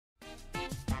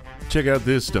Check out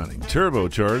this stunning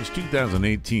turbocharged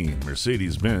 2018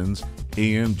 Mercedes-Benz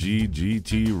AMG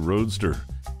GT Roadster.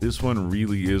 This one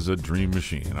really is a dream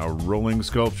machine, a rolling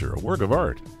sculpture, a work of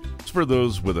art. It's for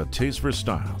those with a taste for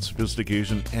style,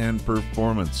 sophistication, and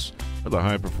performance. With a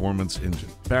high-performance engine,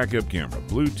 backup camera,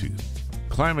 Bluetooth,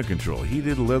 climate control,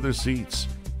 heated leather seats,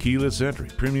 keyless entry,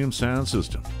 premium sound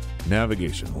system,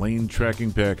 navigation, lane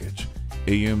tracking package,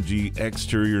 AMG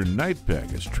exterior night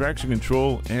package, traction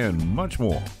control, and much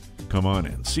more. Come on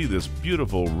and see this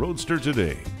beautiful Roadster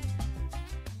today.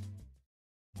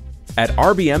 At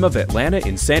RBM of Atlanta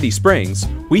in Sandy Springs,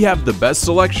 we have the best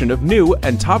selection of new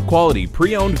and top-quality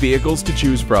pre-owned vehicles to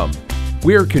choose from.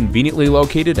 We are conveniently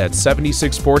located at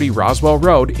 7640 Roswell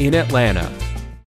Road in Atlanta.